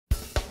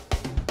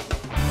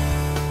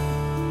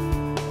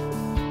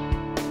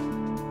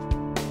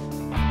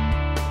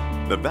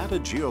Nevada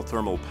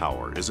Geothermal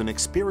Power is an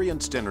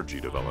experienced energy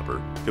developer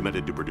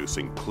committed to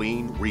producing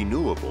clean,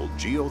 renewable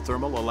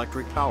geothermal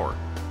electric power.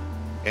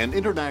 An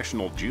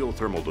international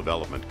geothermal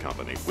development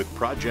company with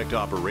project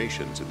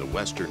operations in the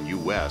western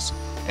U.S.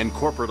 and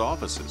corporate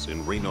offices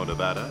in Reno,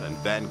 Nevada and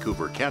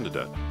Vancouver,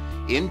 Canada,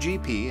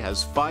 NGP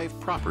has 5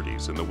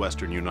 properties in the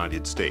western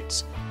United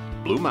States: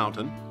 Blue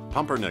Mountain,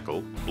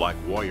 Pumpernickel, Black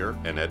Warrior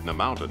and Edna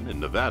Mountain in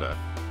Nevada,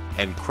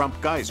 and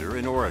Crump Geyser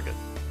in Oregon.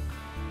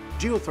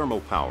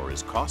 Geothermal power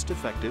is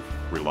cost-effective,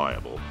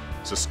 reliable,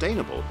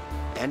 sustainable,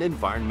 and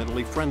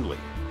environmentally friendly.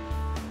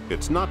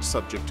 It's not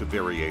subject to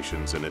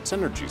variations in its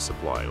energy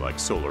supply like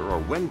solar or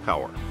wind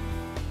power.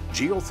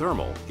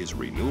 Geothermal is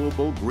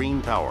renewable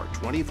green power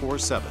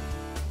 24/7.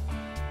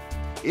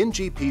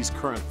 NGP's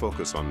current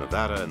focus on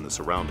Nevada and the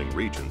surrounding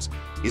regions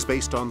is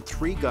based on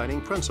 3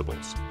 guiding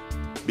principles.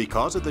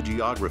 Because of the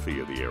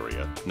geography of the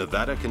area,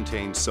 Nevada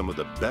contains some of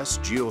the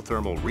best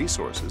geothermal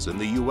resources in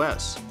the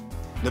U.S.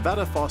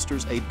 Nevada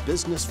fosters a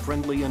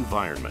business-friendly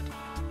environment,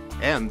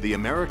 and the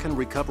American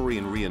Recovery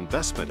and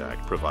Reinvestment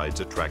Act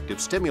provides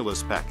attractive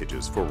stimulus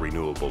packages for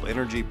renewable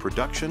energy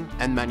production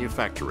and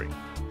manufacturing.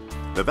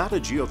 Nevada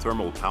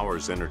Geothermal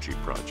Power's energy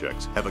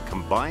projects have a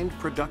combined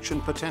production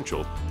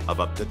potential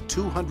of up to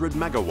 200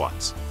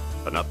 megawatts,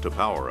 enough to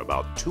power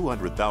about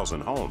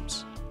 200,000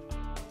 homes.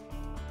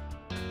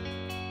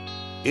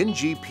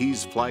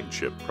 NGP's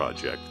flagship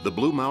project, the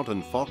Blue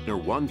Mountain Faulkner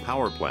 1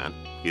 power plant,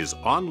 is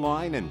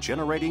online and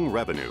generating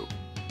revenue.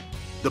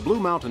 The Blue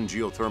Mountain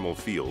geothermal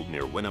field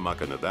near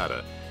Winnemucca,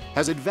 Nevada,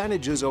 has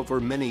advantages over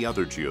many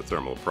other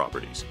geothermal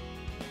properties.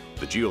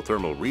 The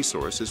geothermal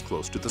resource is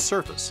close to the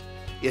surface.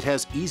 It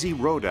has easy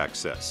road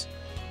access,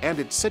 and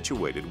it's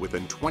situated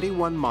within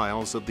 21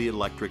 miles of the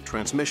electric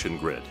transmission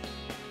grid.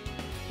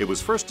 It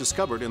was first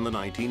discovered in the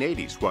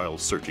 1980s while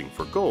searching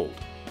for gold,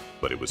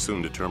 but it was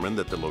soon determined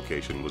that the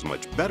location was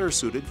much better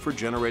suited for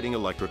generating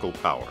electrical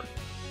power.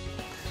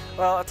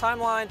 Well, a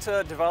timeline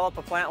to develop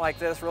a plant like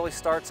this really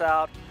starts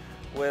out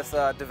with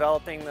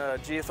developing the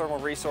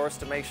geothermal resource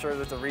to make sure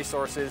that the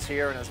resource is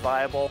here and is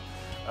viable.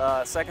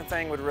 Second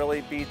thing would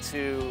really be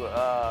to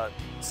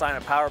sign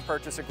a power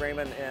purchase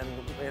agreement, and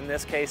in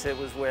this case it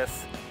was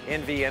with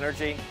NV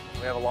Energy.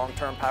 We have a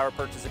long-term power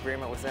purchase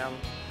agreement with them.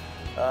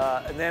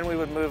 And then we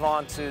would move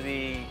on to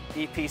the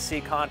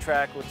EPC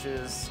contract, which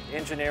is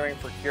engineering,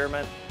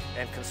 procurement,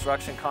 and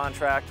construction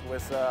contract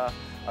with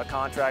a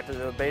contractor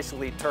that would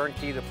basically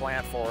turnkey the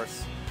plant for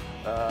us.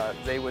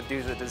 They would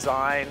do the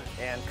design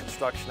and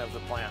construction of the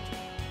plant.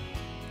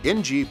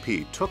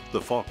 NGP took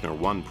the Faulkner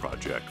 1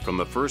 project from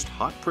the first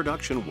hot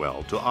production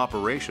well to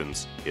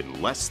operations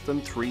in less than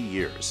 3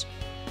 years.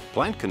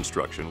 Plant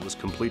construction was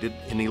completed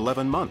in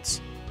 11 months.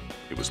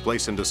 It was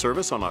placed into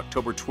service on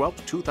October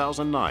 12,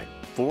 2009,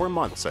 4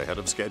 months ahead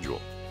of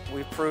schedule.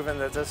 We've proven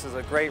that this is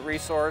a great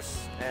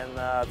resource and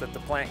that the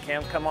plant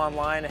can come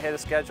online ahead of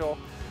schedule.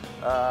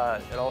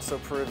 It also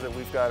proved that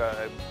we've got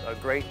a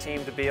great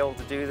team to be able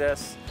to do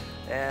this.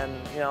 And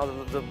you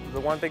know, the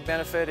one big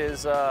benefit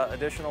is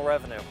additional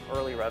revenue,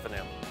 early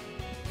revenue.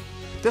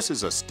 This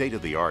is a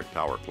state-of-the-art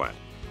power plant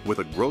with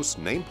a gross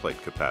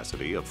nameplate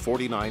capacity of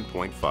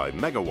 49.5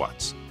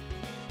 megawatts.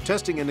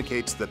 Testing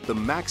indicates that the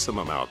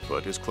maximum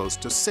output is close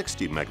to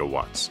 60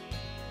 megawatts.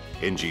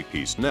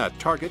 NGP's net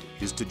target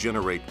is to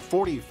generate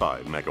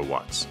 45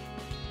 megawatts.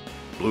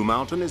 Blue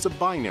Mountain is a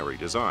binary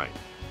design.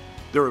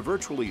 There are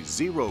virtually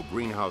 0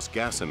 greenhouse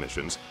gas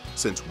emissions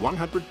since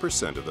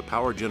 100% of the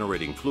power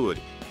generating fluid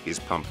is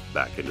pumped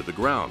back into the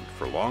ground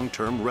for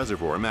long-term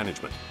reservoir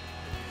management.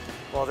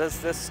 Well,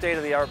 this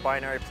state-of-the-art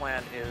binary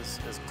plant is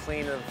as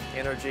clean of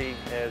energy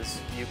as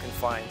you can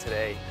find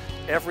today.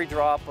 Every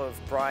drop of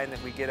brine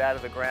that we get out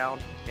of the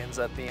ground ends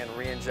up being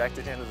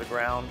re-injected into the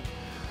ground.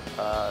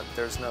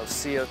 There's no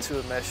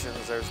CO2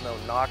 emissions, there's no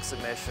NOx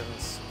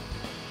emissions.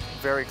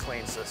 Very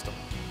clean system.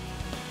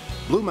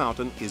 Blue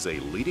Mountain is a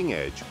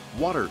leading-edge,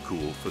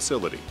 water-cooled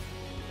facility,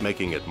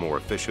 making it more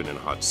efficient in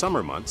hot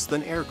summer months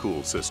than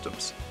air-cooled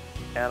systems.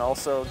 And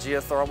also,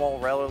 geothermal,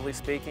 relatively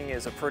speaking,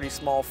 is a pretty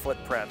small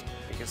footprint.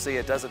 You can see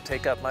it doesn't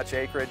take up much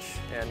acreage,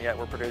 and yet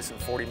we're producing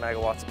 40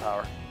 megawatts of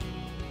power.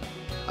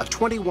 A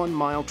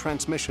 21-mile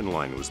transmission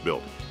line was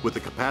built with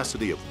a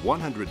capacity of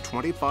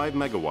 125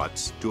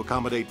 megawatts to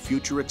accommodate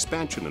future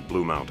expansion at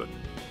Blue Mountain.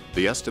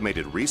 The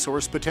estimated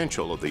resource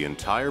potential of the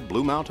entire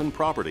Blue Mountain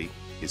property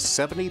is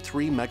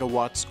 73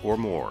 megawatts or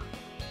more.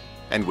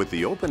 And with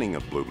the opening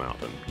of Blue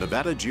Mountain,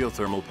 Nevada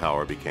Geothermal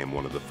Power became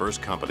one of the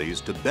first companies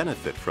to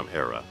benefit from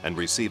ERA and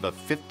receive a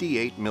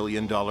 $58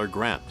 million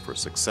grant for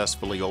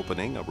successfully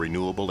opening a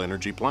renewable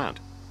energy plant.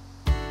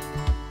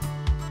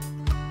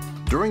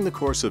 During the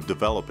course of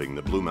developing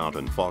the Blue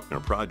Mountain Faulkner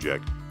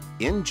project,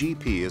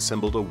 NGP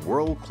assembled a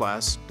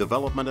world-class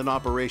development and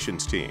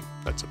operations team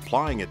that's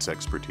applying its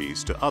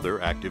expertise to other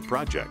active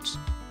projects.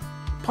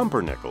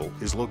 Pumpernickel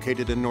is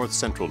located in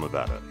north-central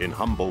Nevada in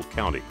Humboldt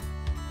County.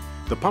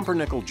 The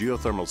Pumpernickel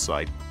geothermal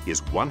site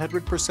is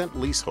 100%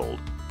 leasehold,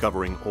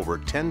 covering over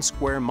 10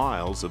 square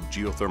miles of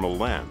geothermal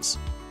lands.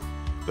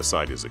 The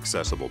site is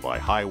accessible by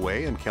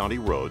highway and county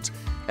roads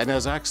and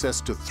has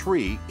access to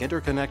 3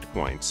 interconnect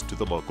points to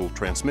the local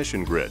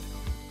transmission grid.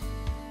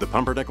 The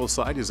Pumpernickel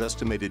site is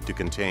estimated to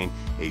contain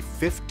a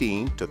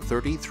 15 to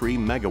 33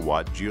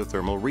 megawatt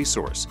geothermal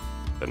resource,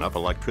 enough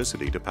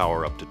electricity to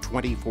power up to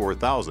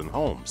 24,000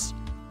 homes.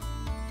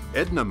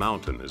 Edna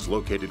Mountain is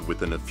located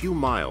within a few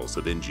miles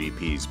of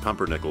NGP's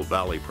Pumpernickel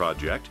Valley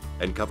project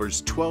and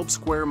covers 12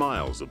 square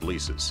miles of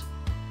leases.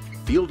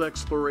 Field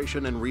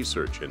exploration and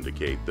research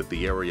indicate that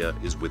the area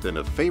is within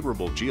a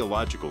favorable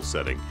geological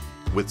setting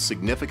with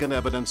significant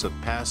evidence of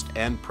past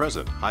and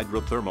present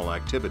hydrothermal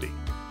activity.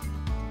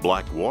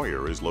 Black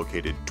Warrior is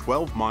located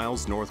 12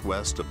 miles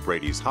northwest of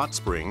Brady's Hot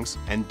Springs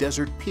and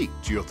Desert Peak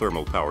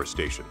geothermal power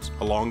stations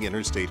along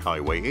Interstate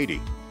Highway 80.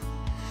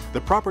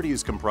 The property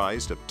is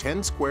comprised of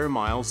 10 square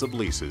miles of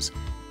leases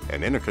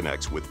and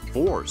interconnects with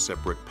 4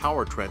 separate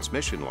power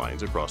transmission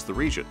lines across the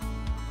region.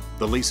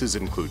 The leases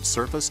include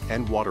surface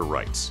and water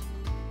rights.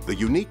 The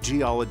unique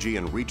geology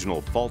and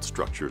regional fault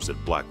structures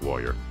at Black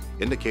Warrior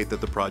indicate that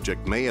the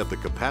project may have the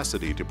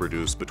capacity to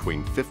produce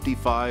between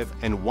 55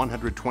 and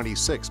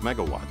 126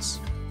 megawatts.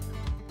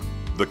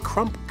 The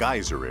Crump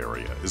Geyser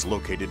area is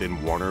located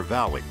in Warner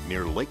Valley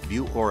near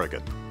Lakeview,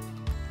 Oregon.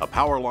 A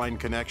power line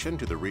connection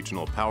to the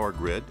regional power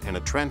grid and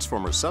a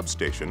transformer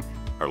substation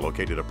are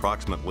located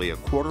approximately a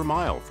quarter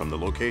mile from the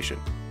location.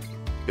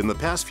 In the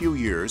past few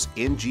years,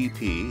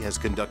 NGP has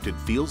conducted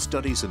field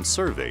studies and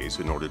surveys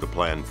in order to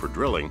plan for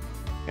drilling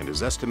and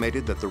has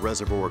estimated that the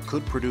reservoir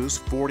could produce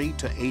 40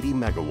 to 80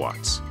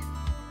 megawatts.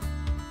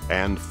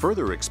 And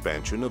further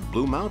expansion of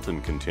Blue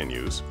Mountain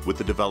continues with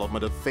the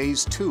development of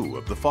Phase 2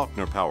 of the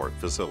Faulkner Power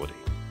facility.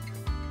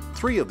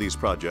 3 of these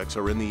projects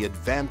are in the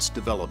advanced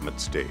development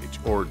stage,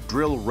 or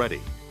drill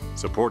ready,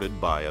 supported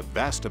by a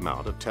vast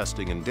amount of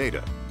testing and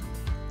data.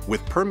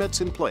 With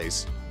permits in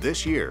place,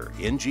 this year,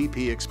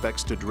 NGP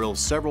expects to drill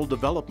several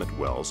development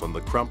wells on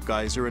the Crump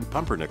Geyser and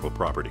Pumpernickel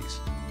properties.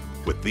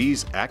 With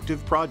these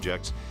active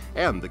projects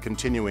and the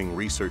continuing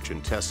research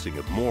and testing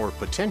of more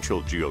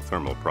potential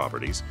geothermal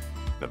properties,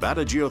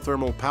 Nevada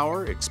Geothermal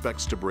Power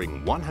expects to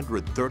bring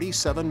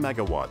 137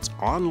 megawatts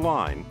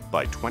online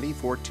by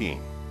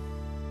 2014.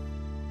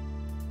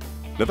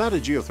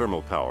 Nevada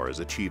Geothermal Power has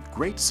achieved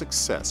great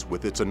success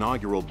with its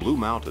inaugural Blue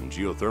Mountain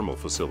geothermal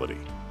facility.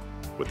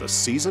 With a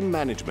seasoned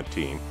management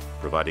team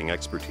providing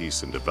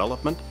expertise in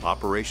development,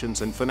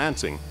 operations, and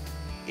financing,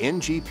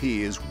 NGP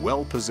is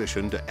well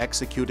positioned to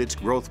execute its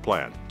growth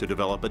plan to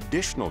develop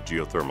additional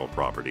geothermal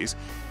properties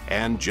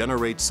and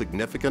generate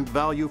significant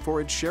value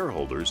for its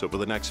shareholders over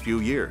the next few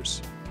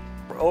years.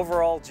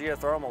 Overall,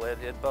 geothermal,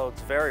 it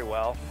bodes very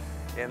well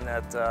in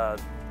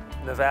that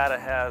Nevada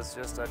has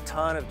just a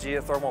ton of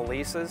geothermal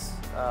leases.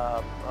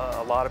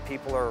 A lot of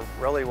people are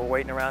we're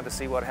waiting around to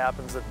see what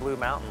happens at Blue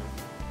Mountain.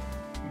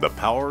 The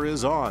power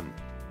is on,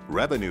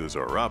 revenues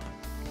are up,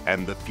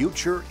 and the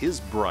future is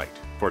bright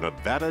for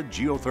Nevada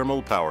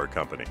Geothermal Power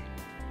Company.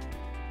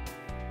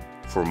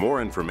 For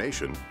more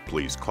information,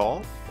 please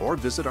call or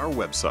visit our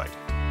website.